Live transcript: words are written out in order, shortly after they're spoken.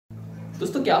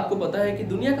दोस्तों, क्या आपको पता है कि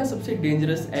दुनिया का सबसे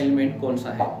डेंजरस एलिमेंट कौन सा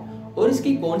है और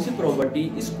इसकी कौन सी प्रॉपर्टी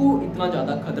इसको इतना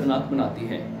ज़्यादा खतरनाक बनाती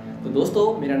है। तो दोस्तों,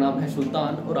 मेरा नाम है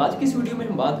सुल्तान और आज की इस वीडियो में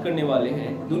हम बात करने वाले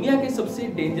हैं दुनिया के सबसे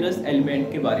डेंजरस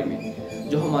एलिमेंट के बारे में,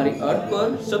 जो हमारी अर्थ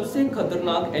पर सबसे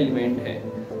खतरनाक एलिमेंट है।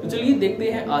 तो चलिए देखते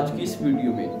हैं आज की इस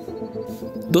वीडियो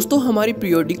में। दोस्तों, हमारी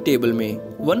पीरियोडिक टेबल में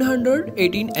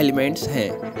 118 एलिमेंट्स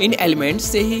हैं। इन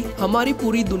एलिमेंट्स से ही हमारी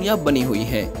पूरी दुनिया बनी हुई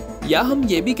है, या हम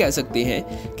ये भी कह सकते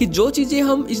हैं कि जो चीजें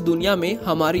हम इस दुनिया में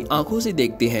हमारी आंखों से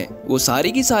देखते हैं वो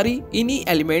सारी की सारी इन्हीं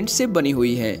एलिमेंट्स से बनी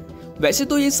हुई हैं। वैसे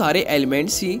तो ये सारे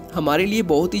एलिमेंट्स ही हमारे लिए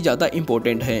बहुत ही ज़्यादा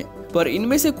इम्पोर्टेंट हैं, पर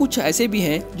इनमें से कुछ ऐसे भी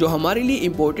हैं जो हमारे लिए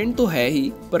इम्पोर्टेंट तो है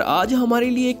ही, पर आज हमारे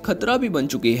लिए एक खतरा भी बन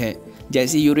चुके हैं,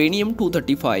 जैसे यूरेनियम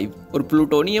 235 और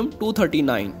प्लूटोनियम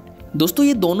 239। दोस्तों,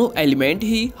 ये दोनों एलिमेंट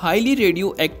ही हाईली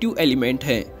रेडियो एक्टिव एलिमेंट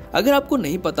हैं। अगर आपको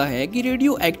नहीं पता है कि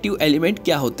रेडियो एक्टिव एलिमेंट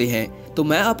क्या होते हैं, तो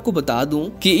मैं आपको बता दूं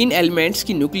कि इन एलिमेंट्स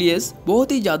की न्यूक्लियस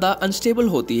बहुत ही ज़्यादा अनस्टेबल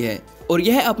होती है और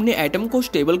यह अपने एटम को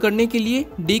स्टेबल करने के लिए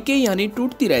डीके यानी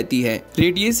टूटती रहती है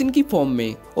रेडिएशन की फॉर्म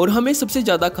में। और हमें सबसे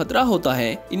ज़्यादा खतरा होता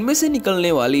है इनमें से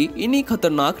निकलने वाली इन्हीं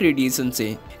खतरनाक रेडिएशन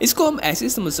से। इसको हम ऐसे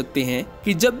समझ सकते हैं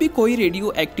कि जब भी कोई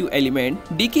रेडियो एक्टिव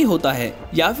एलिमेंट डीके होता है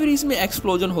या फिर इसमें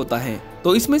एक्सप्लोजन होता है,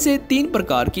 तो इसमें से 3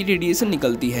 प्रकार की रेडिएशन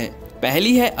निकलती है।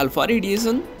 पहली है अल्फा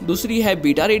रेडिएशन, दूसरी है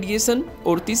बीटा रेडिएशन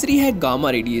और तीसरी है गामा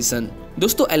रेडिएशन।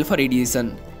 दोस्तों, अल्फा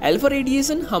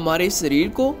रेडिएशन हमारे शरीर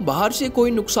को बाहर से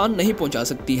कोई नुकसान नहीं पहुंचा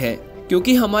सकती है,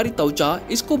 क्योंकि हमारी त्वचा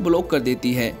इसको ब्लॉक कर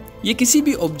देती है। ये किसी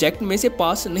भी ऑब्जेक्ट में से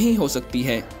पास नहीं हो सकती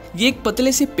है। ये एक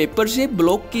पतले से पेपर से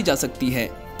ब्लॉक की जा सकती है।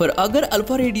 पर अगर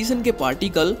अल्फा रेडिएशन के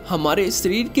पार्टिकल हमारे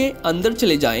शरीर के अंदर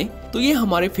चले जाएं, तो ये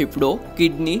हमारे फेफड़ों,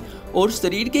 किडनी और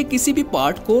शरीर के किसी भी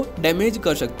पार्ट को डैमेज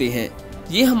कर सकते हैं।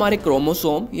 ये हमारे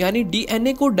क्रोमोसोम यानी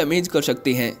डीएनए को डैमेज कर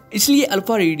सकते हैं। इसलिए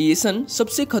अल्फा रेडिएशन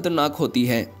सबसे खतरनाक होती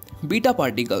है। Beta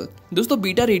particle. दोस्तों,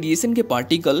 बीटा रेडिएशन के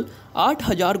पार्टिकल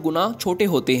 8000 गुना छोटे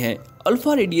होते हैं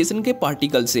अल्फा रेडिएशन के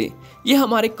पार्टिकल से। ये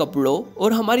हमारे कपड़ों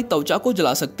और हमारी त्वचा को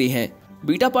जला सकते हैं।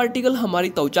 बीटा पार्टिकल हमारी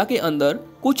त्वचा के अंदर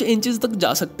कुछ इंचेस तक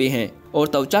जा सकते हैं और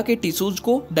त्वचा के टिश्यूज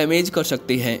को डैमेज कर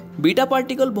सकते हैं। बीटा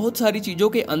पार्टिकल बहुत सारी चीजों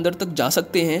के अंदर तक जा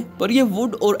सकते हैं, पर ये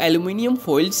वुड और एल्यूमिनियम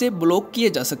फॉइल से ब्लॉक किए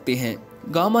जा सकते हैं।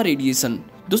 Gamma radiation.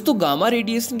 दोस्तों, गामा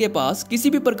रेडिएशन के पास किसी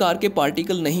भी प्रकार के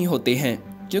पार्टिकल नहीं होते हैं,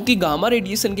 क्योंकि गामा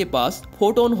रेडिएशन के पास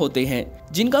फोटोन होते हैं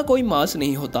जिनका कोई मास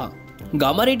नहीं होता।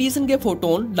 गामा रेडिएशन के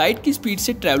फोटोन लाइट की स्पीड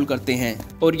से ट्रैवल करते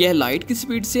हैं और यह लाइट की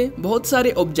स्पीड से बहुत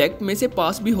सारे ऑब्जेक्ट में से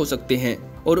पास भी हो सकते हैं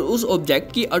और उस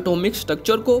ऑब्जेक्ट की एटॉमिक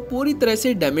स्ट्रक्चर को पूरी तरह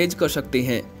से डैमेज कर सकते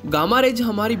हैं। गामा रेज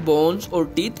हमारी बोन्स और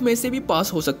टीथ में से भी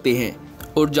पास हो सकते हैं,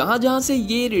 और जहाँ जहाँ से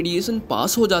ये रेडिएशन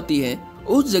पास हो जाती है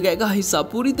उस जगह का हिस्सा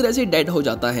पूरी तरह से डेड हो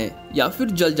जाता है या फिर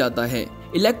जल जाता है।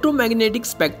 इलेक्ट्रोमैग्नेटिक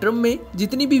स्पेक्ट्रम में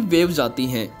जितनी भी वेव्स आती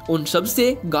हैं, उन सब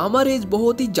से गामा रेज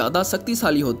बहुत ही ज्यादा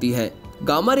शक्तिशाली होती है।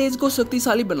 गामा रेज को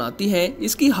शक्तिशाली बनाती है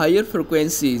इसकी हायर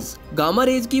फ्रिक्वेंसीज। गामा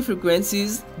रेज की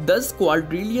फ्रिक्वेंसीज 10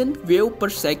 क्वाड्रिलियन वेव पर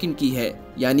सेकंड की है,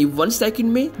 यानी 1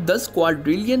 सेकंड में 10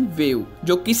 क्वाड्रिलियन वेव,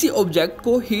 जो किसी ऑब्जेक्ट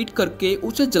को हीट करके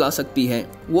उसे जला सकती है,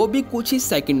 वो भी कुछ ही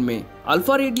सेकंड में।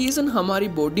 अल्फा रेडिएशन हमारी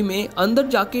बॉडी में अंदर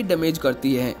जाके डैमेज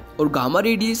करती है और गामा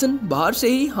रेडिएशन बाहर से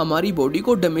ही हमारी बॉडी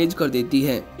को डैमेज कर देती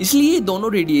है। इसलिए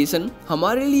दोनों रेडिएशन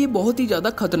हमारे लिए बहुत ही ज्यादा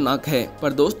खतरनाक है।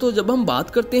 पर दोस्तों, जब हम बात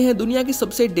करते हैं दुनिया के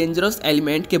सबसे डेंजरस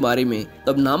एलिमेंट के बारे में,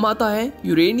 तब नाम आता है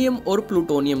यूरेनियम और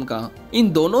प्लूटोनियम का।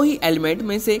 इन दोनों ही एलिमेंट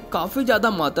में से काफी ज्यादा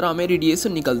मात्रा में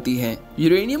रेडिएशन निकलती है।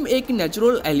 यूरेनियम एक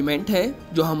नेचुरल एलिमेंट है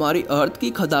जो हमारी अर्थ की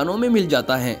खदानों में मिल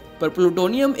जाता है, पर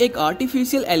प्लूटोनियम एक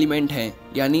आर्टिफिशियल एलिमेंट है,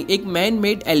 यानी एक मैन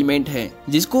मेड एलिमेंट है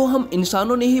जिसको हम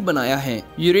इंसानों ने ही बनाया है।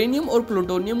 यूरेनियम और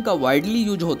प्लूटोनियम का वाइडली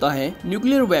यूज होता है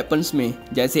न्यूक्लियर वेपन्स में,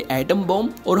 जैसे एटम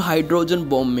बॉम्ब और हाइड्रोजन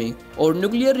बॉम्ब में, और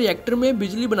न्यूक्लियर रिएक्टर में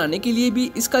बिजली बनाने के लिए भी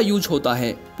इसका यूज होता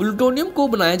है। प्लूटोनियम को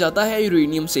बनाया जाता है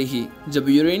यूरेनियम से ही। जब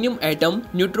यूरेनियम एटम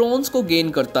न्यूट्रॉन्स को गेन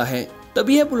करता है,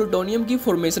 तभी यह प्लूटोनियम की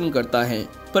फॉर्मेशन करता है।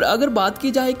 पर अगर बात की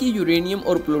जाए कि यूरेनियम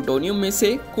और प्लूटोनियम में से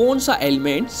कौन सा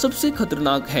एलिमेंट सबसे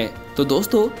खतरनाक है, तो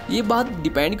दोस्तों, ये बात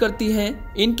डिपेंड करती है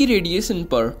इनकी रेडिएशन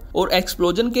पर और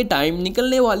एक्सप्लोजन के टाइम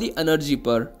निकलने वाली एनर्जी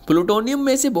पर। प्लूटोनियम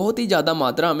में से बहुत ही ज्यादा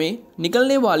मात्रा में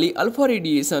निकलने वाली अल्फा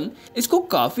रेडिएशन इसको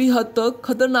काफी हद तक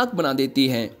खतरनाक बना देती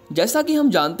है। जैसा कि हम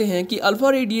जानते हैं कि अल्फा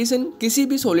रेडिएशन किसी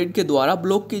भी सॉलिड के द्वारा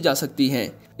ब्लॉक की जा सकती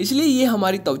है, इसलिए ये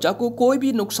हमारी त्वचा को कोई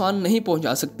भी नुकसान नहीं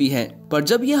पहुंचा सकती है। पर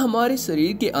जब ये हमारे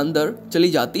शरीर के अंदर चली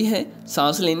जाती है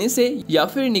सांस लेने से या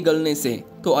फिर निगलने से,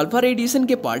 तो अल्फा रेडिएशन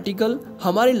के पार्टिकल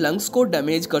हमारे लंग्स को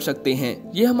डैमेज कर सकते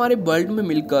हैं। ये हमारे ब्लड में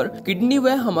मिलकर किडनी व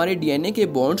हमारे डीएनए के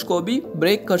बॉन्ड्स को भी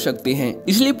ब्रेक कर सकते हैं।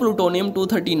 इसलिए प्लूटोनियम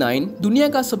 239 दुनिया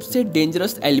का सबसे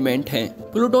डेंजरस एलिमेंट है।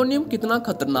 प्लूटोनियम कितना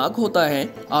खतरनाक होता है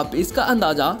आप इसका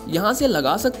अंदाजा यहाँ से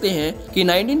लगा सकते हैं कि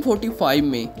 1945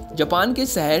 में जापान के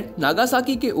शहर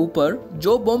नागासाकी के ऊपर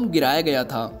जो बम गिराया गया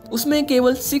था उसमें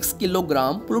केवल 6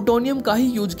 किलोग्राम प्लूटोनियम का ही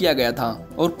यूज किया गया था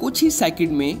और कुछ ही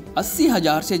सेकंड में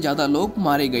 80,000 से ज्यादा लोग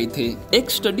मारे गए थे।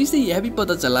 एक स्टडी से यह भी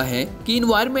पता चला है कि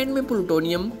इन्वायरमेंट में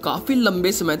प्लूटोनियम काफी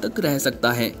लंबे समय तक रह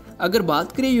सकता है। अगर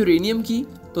बात करें यूरेनियम की,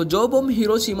 तो जो बम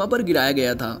हिरोशिमा पर गिराया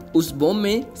गया था उस बम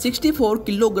में 64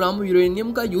 किलोग्राम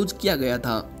यूरेनियम का यूज किया गया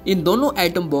था। इन दोनों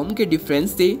एटम बम के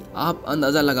डिफरेंस से आप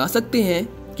अंदाजा लगा सकते हैं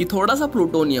कि थोड़ा सा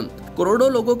प्लूटोनियम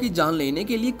करोड़ों लोगों की जान लेने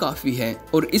के लिए काफी है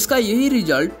और इसका यही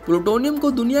रिजल्ट प्लूटोनियम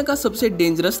को दुनिया का सबसे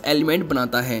डेंजरस एलिमेंट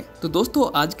बनाता है। तो दोस्तों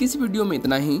आज की इस वीडियो में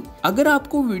इतना ही। अगर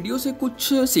आपको वीडियो से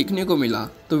कुछ सीखने को मिला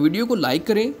तो वीडियो को लाइक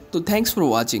करें। तो थैंक्स फॉर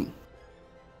वॉचिंग।